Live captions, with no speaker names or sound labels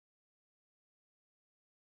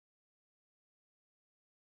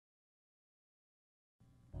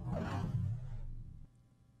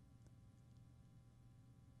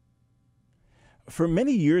For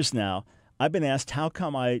many years now, I've been asked how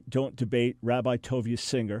come I don't debate Rabbi Tovia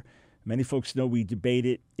Singer. Many folks know we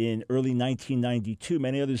debated in early 1992.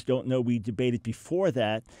 Many others don't know we debated before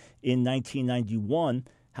that in 1991.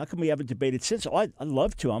 How come we haven't debated since? Oh, I'd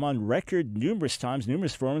love to. I'm on record numerous times,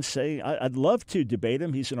 numerous forums saying I'd love to debate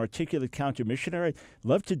him. He's an articulate counter-missionary. I'd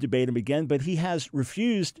love to debate him again, but he has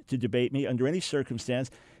refused to debate me under any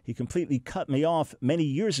circumstance. He completely cut me off many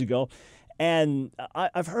years ago. And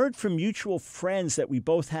I've heard from mutual friends that we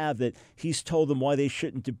both have that he's told them why they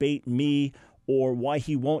shouldn't debate me or why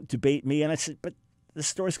he won't debate me. And I said, but the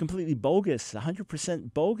story's completely bogus,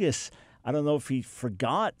 100% bogus. I don't know if he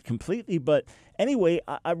forgot completely. But anyway,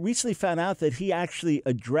 I recently found out that he actually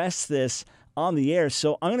addressed this on the air.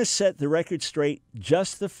 So I'm going to set the record straight,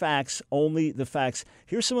 just the facts, only the facts.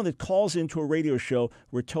 Here's someone that calls into a radio show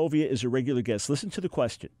where Tovia is a regular guest. Listen to the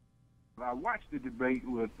question. I watched the debate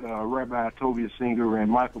with Rabbi Tovia Singer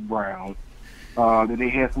and Michael Brown that they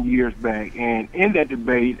had some years back. And in that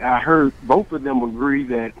debate, I heard both of them agree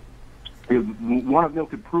that if one of them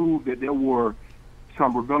could prove that there were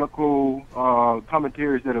some rabbinical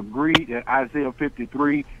commentaries that agreed that Isaiah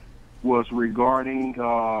 53 was regarding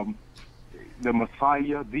the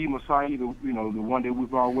Messiah, the one that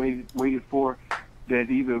we've all waited for,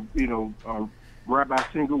 that either, Rabbi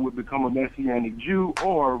Singer would become a Messianic Jew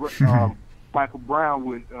or Michael Brown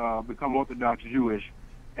would become Orthodox Jewish.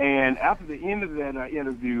 And after the end of that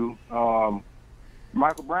interview,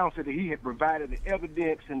 Michael Brown said that he had provided the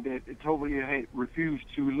evidence and that Tovia had refused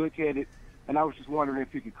to look at it. And I was just wondering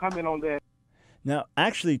if you could comment on that. Now,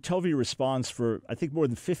 actually, Tovia responds for, I think, more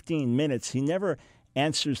than 15 minutes. He never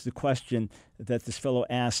answers the question that this fellow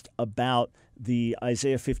asked about the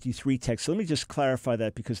Isaiah 53 text. So let me just clarify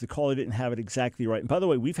that because the caller didn't have it exactly right. And by the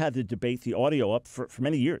way, we've had the debate, the audio up for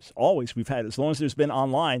many years. Always we've had it. As long as there's been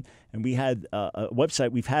online and we had a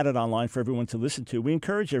website, we've had it online for everyone to listen to. We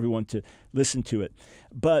encourage everyone to listen to it.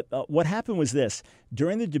 But what happened was this.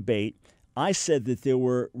 During the debate, I said that there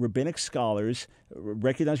were rabbinic scholars,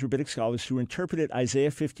 recognized rabbinic scholars, who interpreted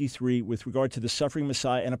Isaiah 53 with regard to the suffering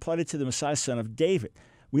Messiah and applied it to the Messiah, son of David.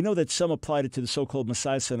 We know that some applied it to the so-called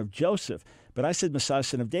Messiah, son of Joseph, but I said Messiah,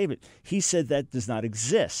 son of David. He said that does not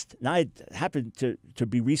exist. Now, I happened to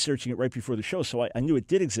be researching it right before the show, so I knew it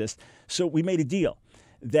did exist. So we made a deal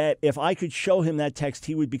that if I could show him that text,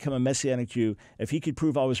 he would become a Messianic Jew. If he could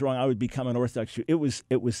prove I was wrong, I would become an Orthodox Jew. It was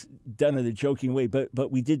done in a joking way,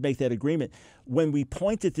 but we did make that agreement. When we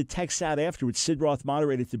pointed the text out afterwards, Sid Roth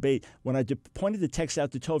moderated the debate. When I pointed the text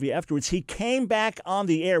out to Tovia afterwards, he came back on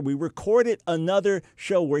the air. We recorded another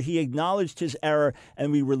show where he acknowledged his error,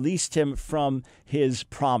 and we released him from his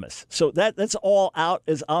promise. So that's all out,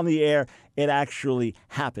 is on the air. It actually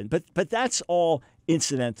happened. But that's all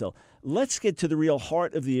incidental. Let's get to the real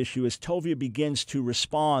heart of the issue as Tovia begins to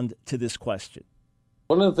respond to this question.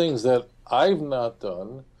 One of the things that I've not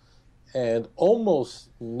done, and almost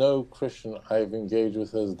no Christian I've engaged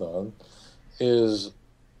with has done, is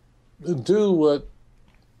do what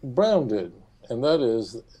Brown did. And that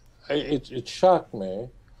is, it shocked me,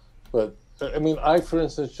 but I mean, I, for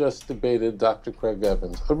instance, just debated Dr. Craig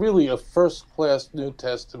Evans, a first-class New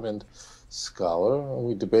Testament scholar, and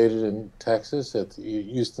we debated in Texas at the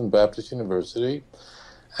Houston Baptist University,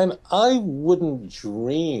 and I wouldn't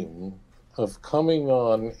dream of coming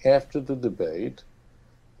on after the debate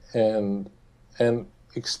and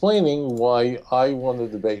explaining why I won the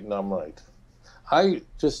debate and I'm right. I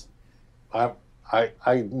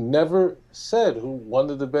never said who won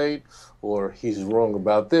the debate or he's wrong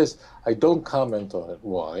about this. I don't comment on it.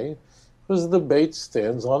 Why? Because the debate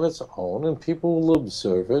stands on its own and people will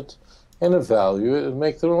observe it and evaluate it and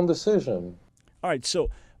make their own decision. All right,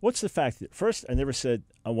 so what's the fact that, first, I never said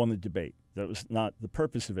I won the debate. That was not the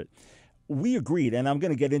purpose of it. We agreed, and I'm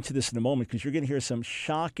going to get into this in a moment because you're going to hear some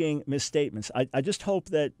shocking misstatements. I just hope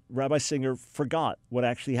that Rabbi Singer forgot what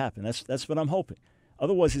actually happened. That's what I'm hoping.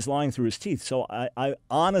 Otherwise, he's lying through his teeth. So I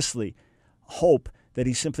honestly hope that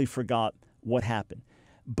he simply forgot what happened.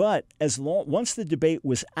 But once the debate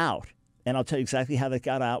was out, and I'll tell you exactly how that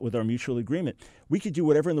got out with our mutual agreement, we could do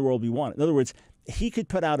whatever in the world we want. In other words, he could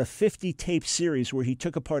put out a 50-tape series where he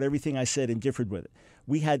took apart everything I said and differed with it.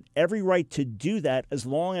 We had every right to do that as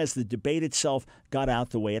long as the debate itself got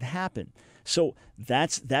out the way it happened. So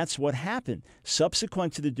that's what happened.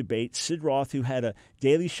 Subsequent to the debate, Sid Roth, who had a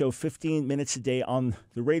daily show 15 minutes a day on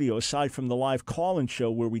the radio, aside from the live call-in show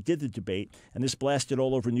where we did the debate, and this blasted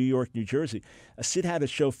all over New York, New Jersey, Sid had a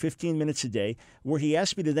show 15 minutes a day where he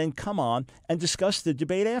asked me to then come on and discuss the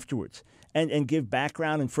debate afterwards and give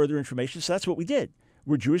background and further information. So that's what we did.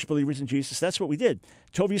 We're Jewish believers in Jesus. That's what we did.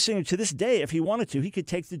 Tovia Singer, to this day, if he wanted to, he could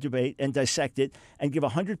take the debate and dissect it and give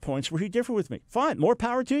 100 points where he differed with me. Fine, more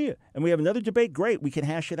power to you. And we have another debate, great. We can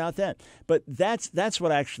hash it out then. But that's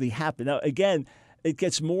what actually happened. Now, again, it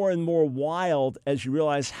gets more and more wild as you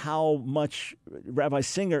realize how much Rabbi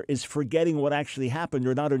Singer is forgetting what actually happened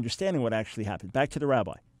or not understanding what actually happened. Back to the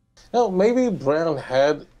rabbi. Now, maybe Brown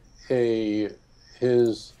had an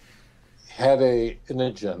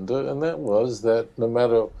agenda, and that was that no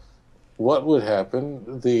matter what would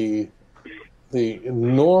happen, the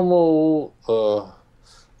normal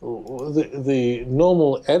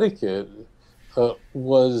etiquette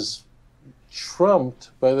was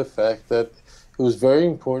trumped by the fact that it was very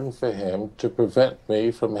important for him to prevent me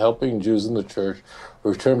from helping Jews in the church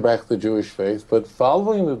return back to the Jewish faith. But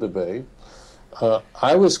following the debate,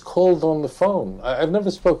 I was called on the phone. I've never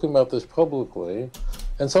spoken about this publicly,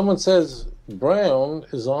 and someone says, Brown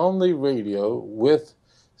is on the radio with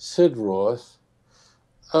Sid Roth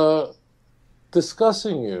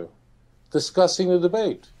discussing the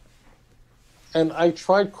debate. And I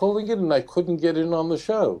tried calling it, and I couldn't get in on the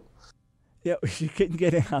show. Yeah, you couldn't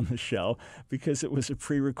get in on the show because it was a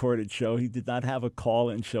pre-recorded show. He did not have a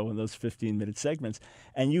call-in show in those 15-minute segments.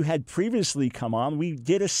 And you had previously come on. We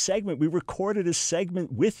did a segment. We recorded a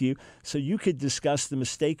segment with you so you could discuss the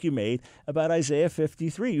mistake you made about Isaiah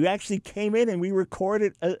 53. You actually came in and we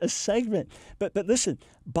recorded a segment. But listen,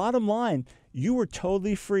 bottom line, you were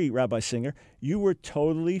totally free, Rabbi Singer. You were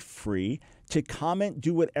totally free to comment,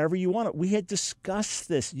 do whatever you wanted. We had discussed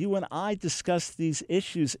this. You and I discussed these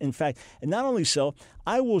issues, in fact. And not only so,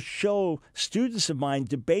 I will show students of mine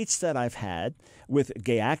debates that I've had with a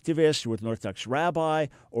gay activist or with an Orthodox rabbi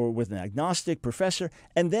or with an agnostic professor.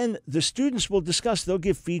 And then the students will discuss. They'll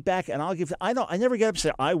give feedback, and I'll give. I never get up and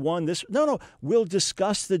say, I won this. No. We'll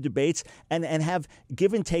discuss the debates and have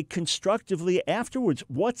give and take constructively afterwards.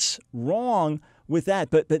 What's wrong with that?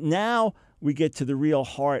 But now we get to the real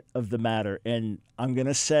heart of the matter, and I'm going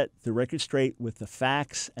to set the record straight with the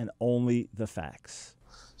facts and only the facts.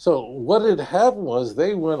 So what had happened was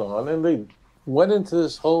they went on and they went into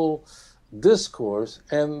this whole discourse,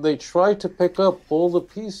 and they tried to pick up all the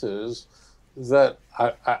pieces that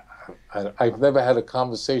I've never had a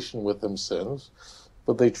conversation with them since,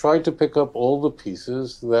 but they tried to pick up all the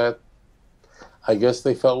pieces that I guess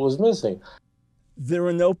they felt was missing. There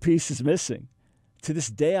were no pieces missing. To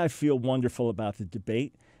this day, I feel wonderful about the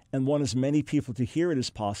debate and want as many people to hear it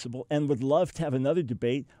as possible and would love to have another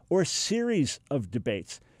debate or a series of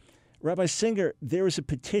debates. Rabbi Singer, there was a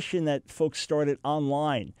petition that folks started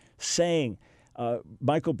online saying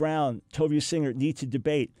Michael Brown, Tovia Singer need to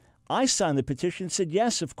debate. I signed the petition and said,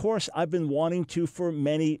 yes, of course, I've been wanting to for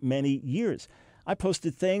many, many years. I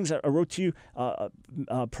posted things. I wrote to you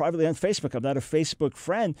privately on Facebook. I'm not a Facebook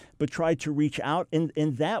friend, but tried to reach out in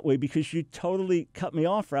that way because you totally cut me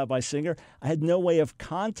off, Rabbi Singer. I had no way of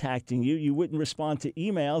contacting you. You wouldn't respond to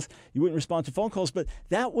emails. You wouldn't respond to phone calls. But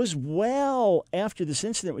that was well after this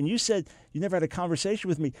incident. When you said you never had a conversation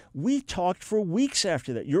with me, we talked for weeks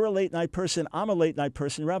after that. You're a late night person. I'm a late night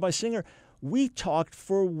person. Rabbi Singer, we talked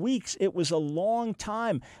for weeks. It was a long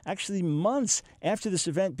time, actually months after this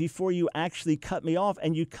event before you actually cut me off.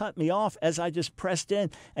 And you cut me off as I just pressed in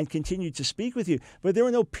and continued to speak with you. But there were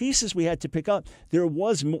no pieces we had to pick up. There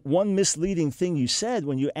was one misleading thing you said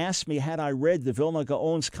when you asked me had I read the Vilna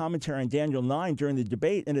Gaon's commentary on Daniel 9 during the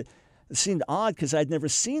debate. And it seemed odd because I'd never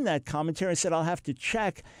seen that commentary. I said, I'll have to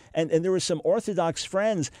check. And there were some Orthodox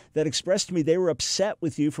friends that expressed to me they were upset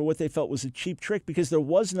with you for what they felt was a cheap trick because there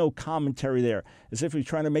was no commentary there, as if you were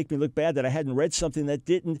trying to make me look bad that I hadn't read something that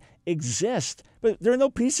didn't exist. But there are no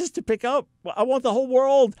pieces to pick up. I want the whole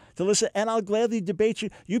world to listen, and I'll gladly debate you.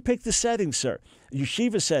 You pick the setting, sir.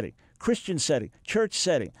 Yeshiva setting, Christian setting, church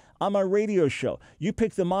setting. On my radio show, you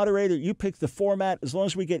pick the moderator, you pick the format. As long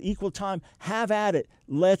as we get equal time, have at it.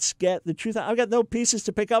 Let's get the truth out. I've got no pieces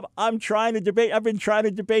to pick up. I'm trying to debate. I've been trying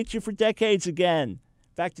to debate you for decades again.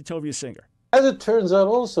 Back to Tovia Singer. As it turns out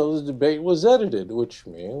also, the debate was edited, which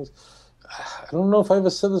means, I don't know if I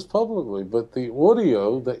ever said this publicly, but the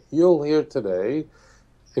audio that you'll hear today,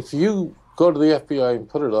 if you go to the FBI and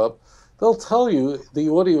put it up, they'll tell you the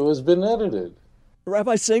audio has been edited.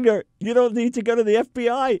 Rabbi Singer, you don't need to go to the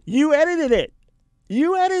FBI. You edited it.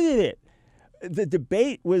 You edited it. The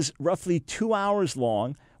debate was roughly 2 hours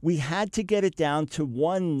long. We had to get it down to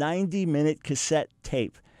one 90-minute cassette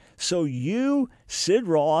tape. So you, Sid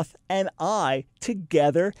Roth, and I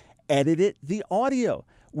together edited the audio.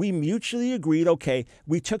 We mutually agreed, okay,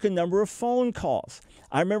 we took a number of phone calls.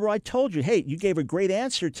 I remember I told you, hey, you gave a great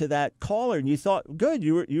answer to that caller, and you thought, good,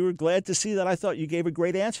 you were glad to see that I thought you gave a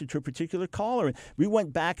great answer to a particular caller. And we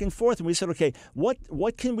went back and forth, and we said, okay,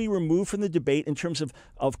 what can we remove from the debate in terms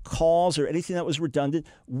of calls or anything that was redundant?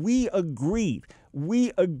 We agreed.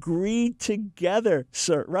 We agreed together,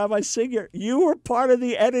 sir. Rabbi Singer, you were part of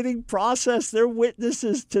the editing process. They're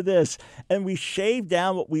witnesses to this. And we shaved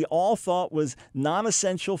down what we all thought was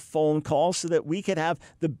non-essential phone calls so that we could have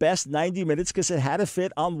the best 90 minutes because it had to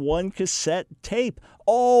fit on one cassette tape.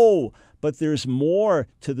 Oh, but there's more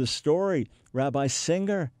to the story, Rabbi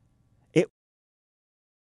Singer. It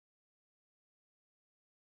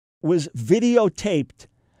was videotaped.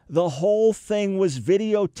 The whole thing was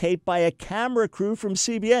videotaped by a camera crew from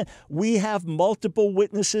CBN. We have multiple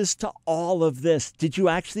witnesses to all of this. Did you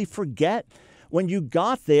actually forget? When you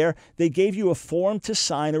got there, they gave you a form to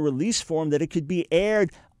sign, a release form that it could be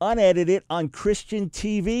aired unedited on Christian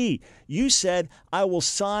TV. You said, I will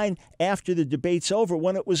sign after the debate's over.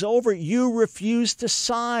 When it was over, you refused to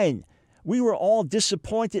sign. We were all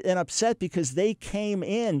disappointed and upset because they came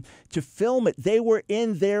in to film it. They were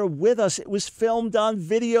in there with us. It was filmed on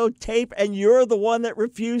videotape, and you're the one that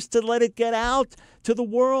refused to let it get out to the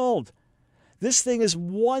world. This thing is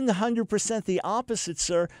 100% the opposite,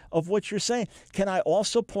 sir, of what you're saying. Can I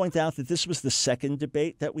also point out that this was the second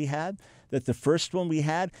debate that we had? That the first one we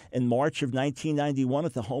had in March of 1991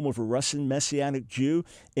 at the home of a Russian Messianic Jew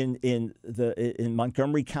in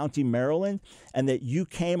Montgomery County, Maryland, and that you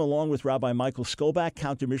came along with Rabbi Michael Skobach,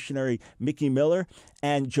 counter-missionary Mickey Miller,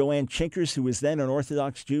 and Joanne Chinkers, who was then an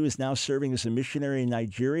Orthodox Jew, is now serving as a missionary in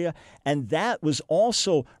Nigeria. And that was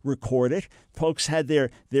also recorded. Folks had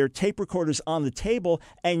their tape recorders on the table,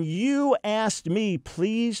 and you asked me,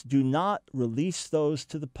 please do not release those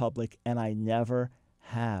to the public, and I never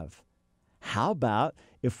have. How about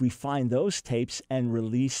if we find those tapes and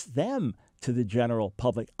release them to the general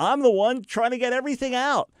public? I'm the one trying to get everything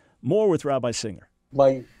out. More with Rabbi Singer.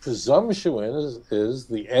 My presumption is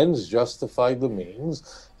the ends justify the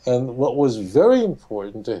means, and what was very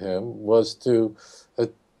important to him was to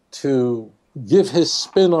give his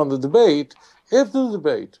spin on the debate. If the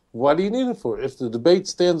debate, what do you need it for? If the debate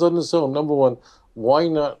stands on its own, number one, why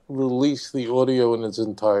not release the audio in its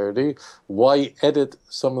entirety? Why edit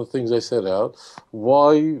some of the things I said out?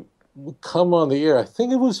 Why come on the air? I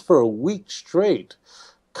think it was for a week straight,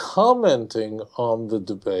 commenting on the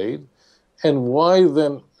debate, and why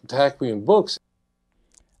then attack me in books?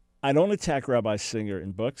 I don't attack Rabbi Singer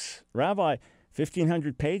in books. Rabbi,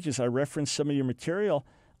 1,500 pages, I referenced some of your material.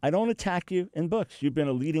 I don't attack you in books. You've been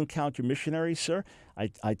a leading counter-missionary, sir.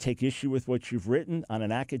 I take issue with what you've written on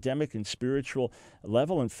an academic and spiritual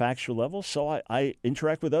level and factual level. So I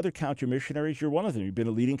interact with other counter-missionaries. You're one of them. You've been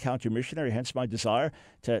a leading counter-missionary, hence my desire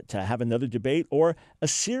to have another debate or a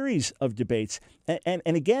series of debates. And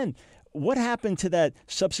again, what happened to that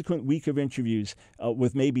subsequent week of interviews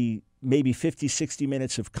with maybe 50, 60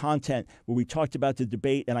 minutes of content where we talked about the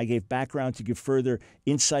debate and I gave background to give further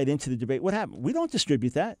insight into the debate? What happened? We don't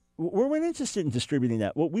distribute that. We weren't interested in distributing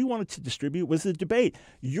that. What we wanted to distribute was the debate.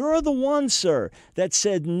 You're the one, sir, that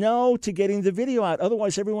said no to getting the video out.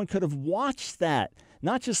 Otherwise, everyone could have watched that,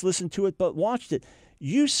 not just listened to it, but watched it.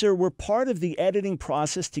 You, sir, were part of the editing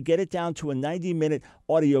process to get it down to a 90-minute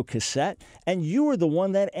audio cassette, and you were the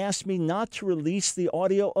one that asked me not to release the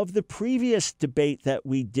audio of the previous debate that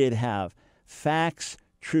we did have. Facts,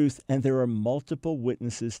 truth, and there are multiple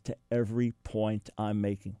witnesses to every point I'm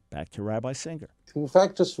making. Back to Rabbi Singer. In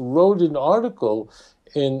fact, just wrote an article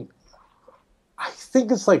in, I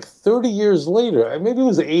think it's like 30 years later, maybe it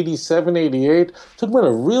was 87, 88, took me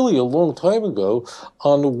a long time ago,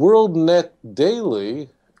 on WorldNet Daily,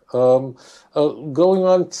 going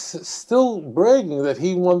on, still bragging that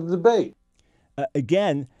he won the debate.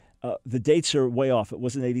 Again, the dates are way off. It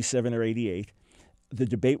wasn't 87 or 88. The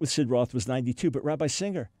debate with Sid Roth was 92. But Rabbi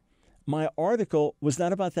Singer, my article was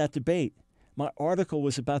not about that debate. My article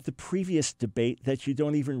was about the previous debate that you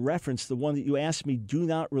don't even reference, the one that you asked me, do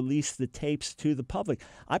not release the tapes to the public.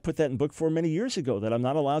 I put that in book form many years ago, that I'm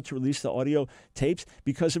not allowed to release the audio tapes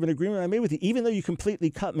because of an agreement I made with you. Even though you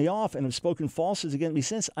completely cut me off and have spoken falsehoods against me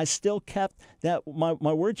since, I still kept that my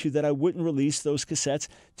word to you that I wouldn't release those cassettes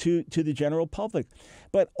to the general public.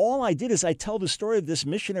 But all I did is I tell the story of this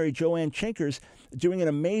missionary, Joanne Chinkers, doing an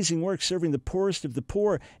amazing work serving the poorest of the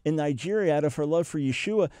poor in Nigeria out of her love for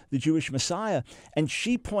YShua, the Jewish Messiah. And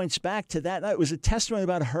she points back to that. It was a testimony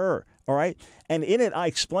about her, all right? And in it, I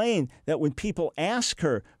explained that when people ask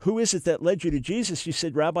her, who is it that led you to Jesus? She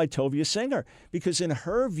said, Rabbi Tovia Singer. Because in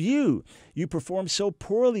her view, you performed so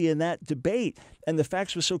poorly in that debate and the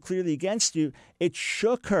facts were so clearly against you, it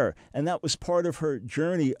shook her. And that was part of her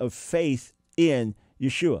journey of faith in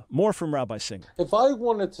YShua. More from Rabbi Singer. If I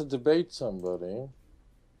wanted to debate somebody,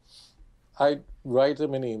 I'd write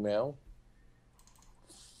him an email,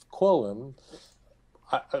 call him,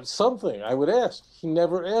 something I would ask. He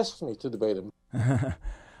never asked me to debate him.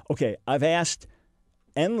 Okay, I've asked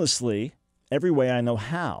endlessly every way I know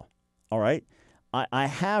how. All right? I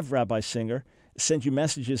have, Rabbi Singer, send you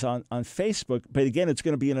messages on Facebook, but again, it's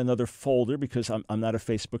going to be in another folder because I'm not a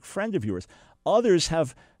Facebook friend of yours. Others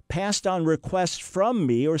have passed on requests from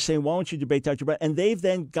me or saying, why don't you debate Dr. Brown? And they've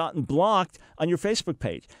then gotten blocked on your Facebook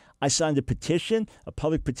page. I signed a petition, a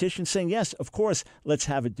public petition saying, yes, of course, let's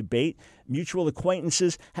have a debate. Mutual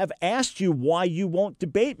acquaintances have asked you why you won't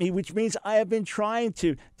debate me, which means I have been trying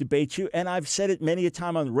to debate you. And I've said it many a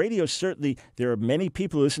time on the radio. Certainly, there are many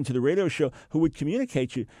people who listen to the radio show who would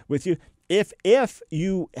communicate with you. If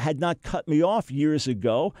you had not cut me off years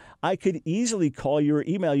ago, I could easily call you or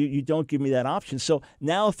email you. You don't give me that option. So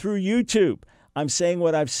now through YouTube, I'm saying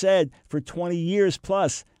what I've said for 20 years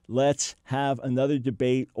plus. Let's have another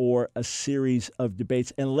debate or a series of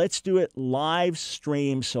debates, and let's do it live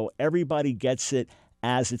stream so everybody gets it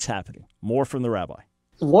as it's happening. More from the rabbi.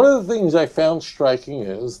 One of the things I found striking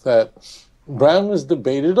is that Brown has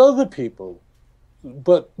debated other people,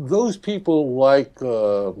 but those people like,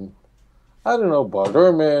 I don't know, Bart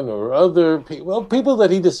Ehrman or other people, well, people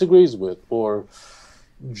that he disagrees with, or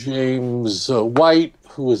James White,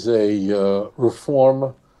 who is a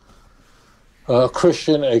Reform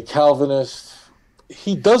Christian, a Calvinist.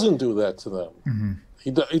 He doesn't do that to them. Mm-hmm.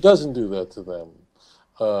 He doesn't do that to them.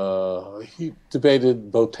 He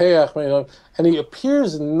debated Boteach, and he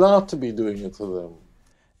appears not to be doing it to them.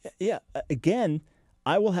 Yeah, again,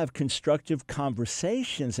 I will have constructive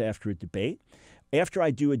conversations after a debate. After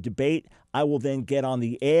I do a debate, I will then get on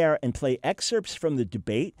the air and play excerpts from the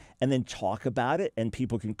debate and then talk about it, and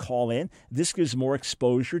people can call in. This gives more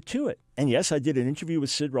exposure to it. And yes, I did an interview with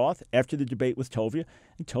Sid Roth after the debate with Tovia,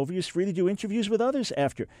 and Tovia is free to do interviews with others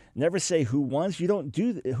after. Never say who won. You don't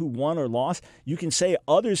do who won or lost. You can say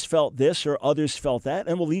others felt this or others felt that,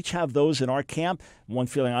 and we'll each have those in our camp, one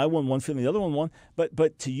feeling I won, one feeling the other one won.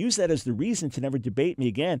 But to use that as the reason to never debate me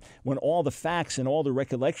again when all the facts and all the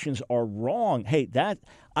recollections are wrong, hey, that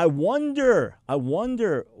I wonder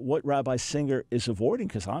what Rabbi Singer is avoiding,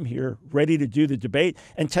 because I'm here ready to do the debate.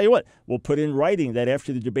 And tell you what, we'll put in writing that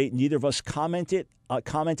after the debate, neither of us comment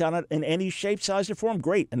on it in any shape, size, or form.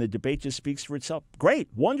 Great. And the debate just speaks for itself. Great.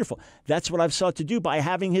 Wonderful. That's what I've sought to do by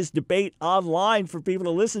having his debate online for people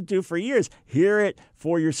to listen to for years. Hear it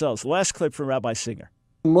for yourselves. Last clip from Rabbi Singer.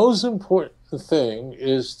 The most important thing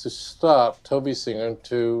is to stop Tovia Singer,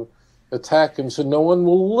 to attack him so no one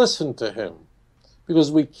will listen to him.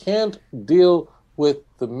 Because we can't deal with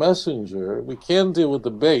the messenger, we can't deal with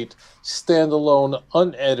the bait, standalone,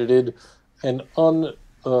 unedited, and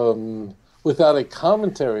without a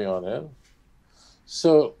commentary on it.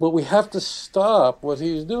 So, but we have to stop what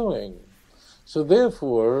he's doing. So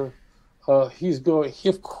therefore, he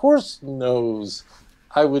of course knows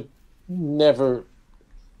I would never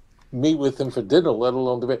meet with him for dinner, let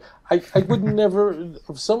alone debate. I would never,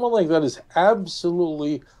 someone like that is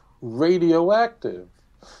absolutely radioactive.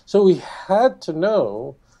 So we had to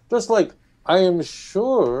know, just like I am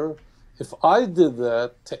sure if I did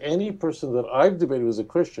that to any person that I've debated as a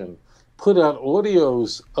Christian, put out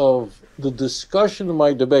audios of the discussion of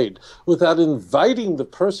my debate without inviting the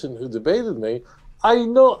person who debated me, I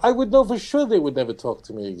would know for sure they would never talk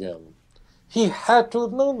to me again. He had to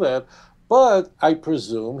have known that, but I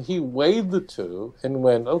presume he weighed the two and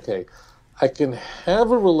went, okay, I can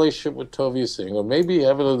have a relationship with Tovia Singer, or maybe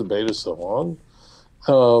have a debate or so on,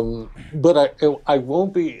 but I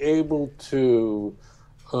won't be able to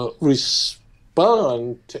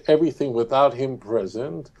respond to everything without him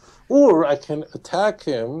present, or I can attack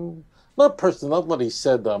him, not personally, not what he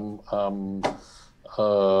said, a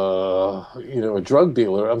drug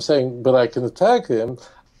dealer. I'm saying, but I can attack him.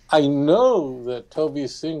 I know that Tovia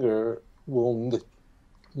Singer will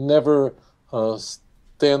never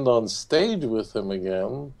stand on stage with him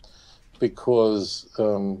again, because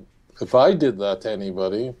if I did that to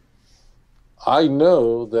anybody, I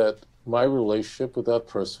know that my relationship with that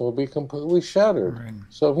person will be completely shattered. Right.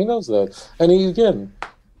 So he knows that. And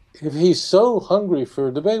if he's so hungry for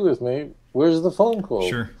a debate with me, where's the phone call?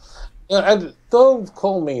 Sure. And don't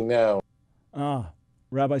call me now.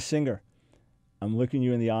 Rabbi Singer, I'm looking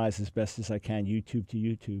you in the eyes as best as I can, YouTube to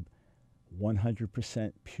YouTube.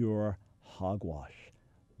 100% pure hogwash.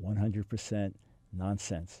 100%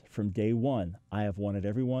 nonsense. From day one, I have wanted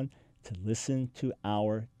everyone to listen to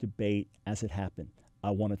our debate as it happened. I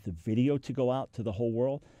wanted the video to go out to the whole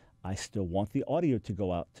world. I still want the audio to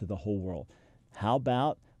go out to the whole world. How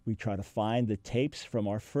about We try to find the tapes from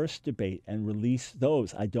our first debate and release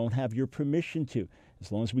those. I don't have your permission to.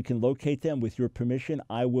 As long as we can locate them with your permission,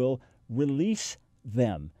 I will release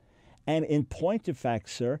them. And in point of fact,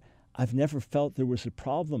 sir, I've never felt there was a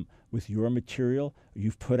problem with your material.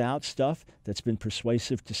 You've put out stuff that's been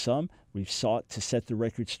persuasive to some. We've sought to set the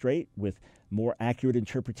record straight with more accurate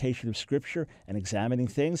interpretation of Scripture and examining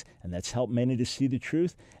things, and that's helped many to see the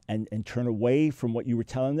truth and turn away from what you were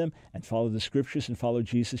telling them and follow the Scriptures and follow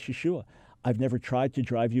Jesus, YeshuaH. I've never tried to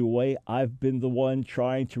drive you away. I've been the one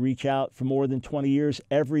trying to reach out for more than 20 years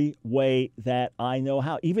every way that I know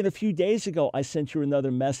how. Even a few days ago, I sent you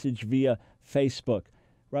another message via Facebook.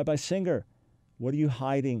 Rabbi Singer, what are you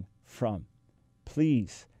hiding from?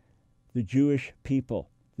 Please, the Jewish people,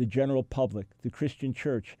 the general public, the Christian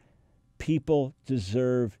church, people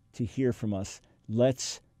deserve to hear from us.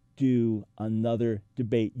 Let's do another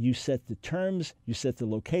debate. You set the terms, you set the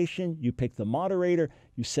location, you pick the moderator,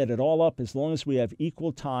 you set it all up. As long as we have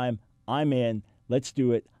equal time, I'm in. Let's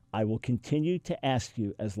do it. I will continue to ask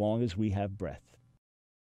you as long as we have breath.